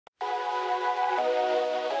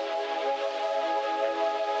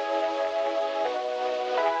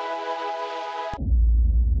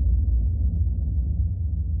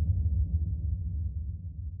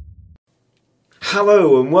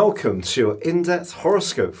Hello and welcome to your in-depth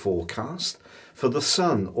horoscope forecast for the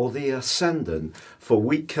Sun or the Ascendant for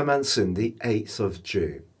week commencing the 8th of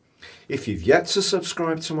June. If you've yet to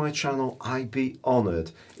subscribe to my channel, I'd be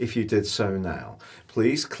honoured if you did so now.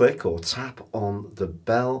 Please click or tap on the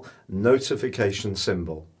bell notification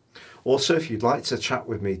symbol. Also, if you'd like to chat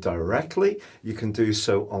with me directly, you can do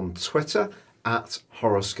so on Twitter at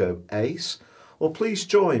HoroscopeAce. Or please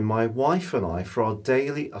join my wife and I for our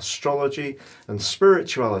daily astrology and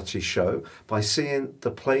spirituality show by seeing the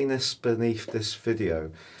playlist beneath this video.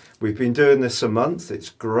 We've been doing this a month, it's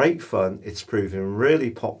great fun, it's proving really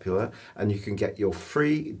popular, and you can get your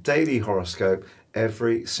free daily horoscope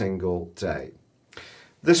every single day.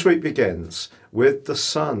 This week begins with the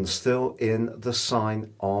Sun still in the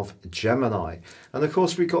sign of Gemini. And of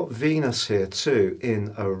course we've got Venus here too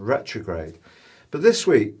in a retrograde. But this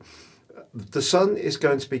week, the Sun is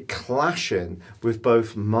going to be clashing with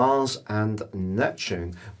both Mars and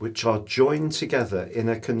Neptune, which are joined together in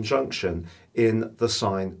a conjunction in the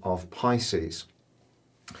sign of Pisces.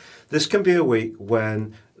 This can be a week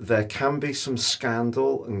when there can be some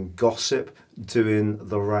scandal and gossip doing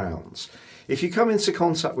the rounds. If you come into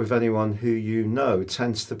contact with anyone who you know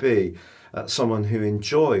tends to be someone who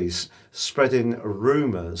enjoys spreading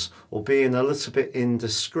rumours or being a little bit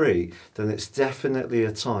indiscreet, then it's definitely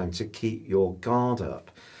a time to keep your guard up.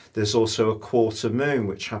 There's also a quarter moon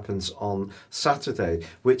which happens on Saturday,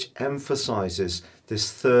 which emphasises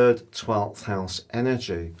this third 12th house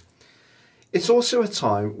energy. It's also a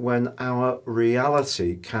time when our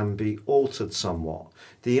reality can be altered somewhat.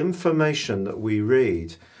 The information that we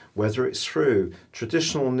read, whether it's through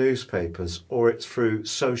traditional newspapers or it's through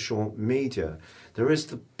social media, there is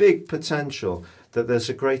the big potential that there's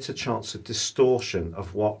a greater chance of distortion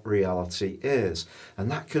of what reality is.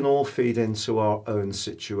 And that can all feed into our own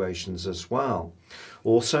situations as well.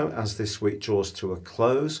 Also, as this week draws to a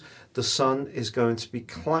close, the Sun is going to be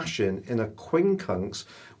clashing in a quincunx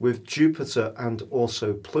with Jupiter and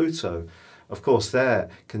also Pluto. Of course, they're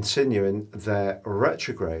continuing their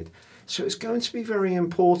retrograde. So it's going to be very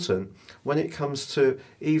important when it comes to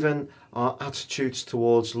even our attitudes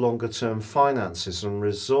towards longer term finances and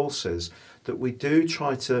resources that we do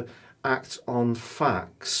try to act on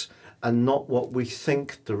facts and not what we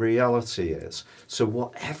think the reality is. So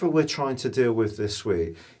whatever we're trying to deal with this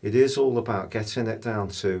week, it is all about getting it down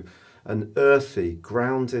to an earthy,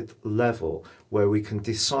 grounded level where we can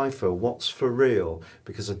decipher what's for real,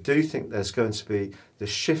 because I do think there's going to be the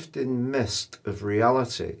shifting mist of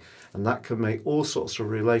reality, and that can make all sorts of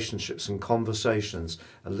relationships and conversations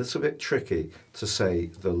a little bit tricky, to say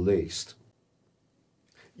the least.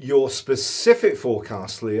 Your specific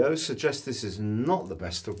forecast, Leo, suggests this is not the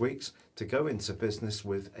best of weeks to go into business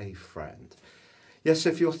with a friend. Yes,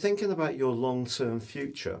 if you're thinking about your long-term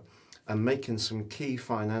future and making some key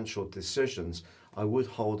financial decisions, I would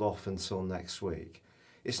hold off until next week.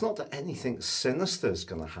 It's not that anything sinister is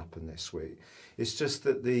going to happen this week. It's just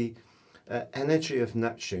that the energy of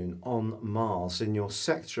Neptune on Mars in your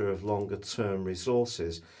sector of longer term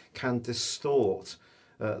resources can distort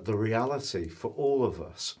the reality for all of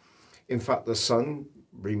us. In fact, the Sun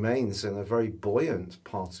remains in a very buoyant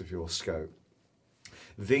part of your scope.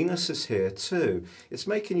 Venus is here too. It's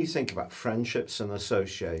making you think about friendships and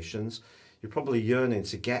associations. You're probably yearning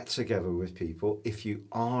to get together with people. If you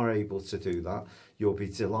are able to do that, you'll be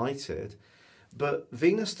delighted. But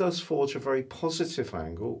Venus does forge a very positive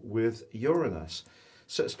angle with Uranus.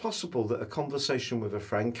 So it's possible that a conversation with a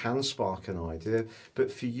friend can spark an idea,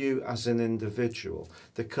 but for you as an individual,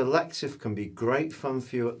 the collective can be great fun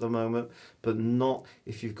for you at the moment, but not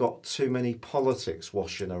if you've got too many politics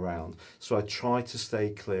washing around. So I try to stay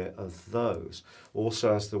clear of those.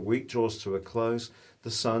 Also, as the week draws to a close,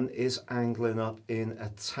 the Sun is angling up in a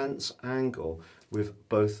tense angle with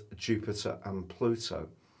both Jupiter and Pluto.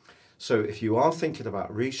 So if you are thinking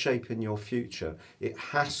about reshaping your future, it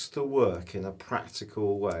has to work in a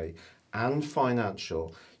practical way and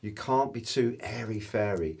financial. You can't be too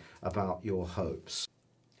airy-fairy about your hopes.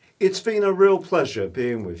 It's been a real pleasure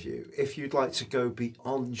being with you. If you'd like to go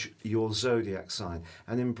beyond your zodiac sign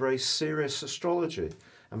and embrace serious astrology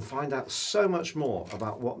and find out so much more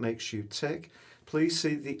about what makes you tick, please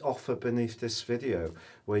see the offer beneath this video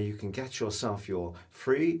where you can get yourself your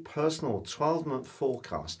free personal 12-month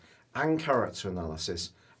forecast and character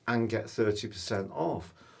analysis and get 30%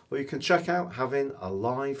 off. Or you can check out having a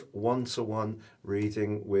live one-to-one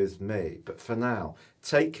reading with me. But for now,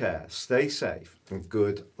 take care, stay safe, and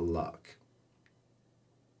good luck.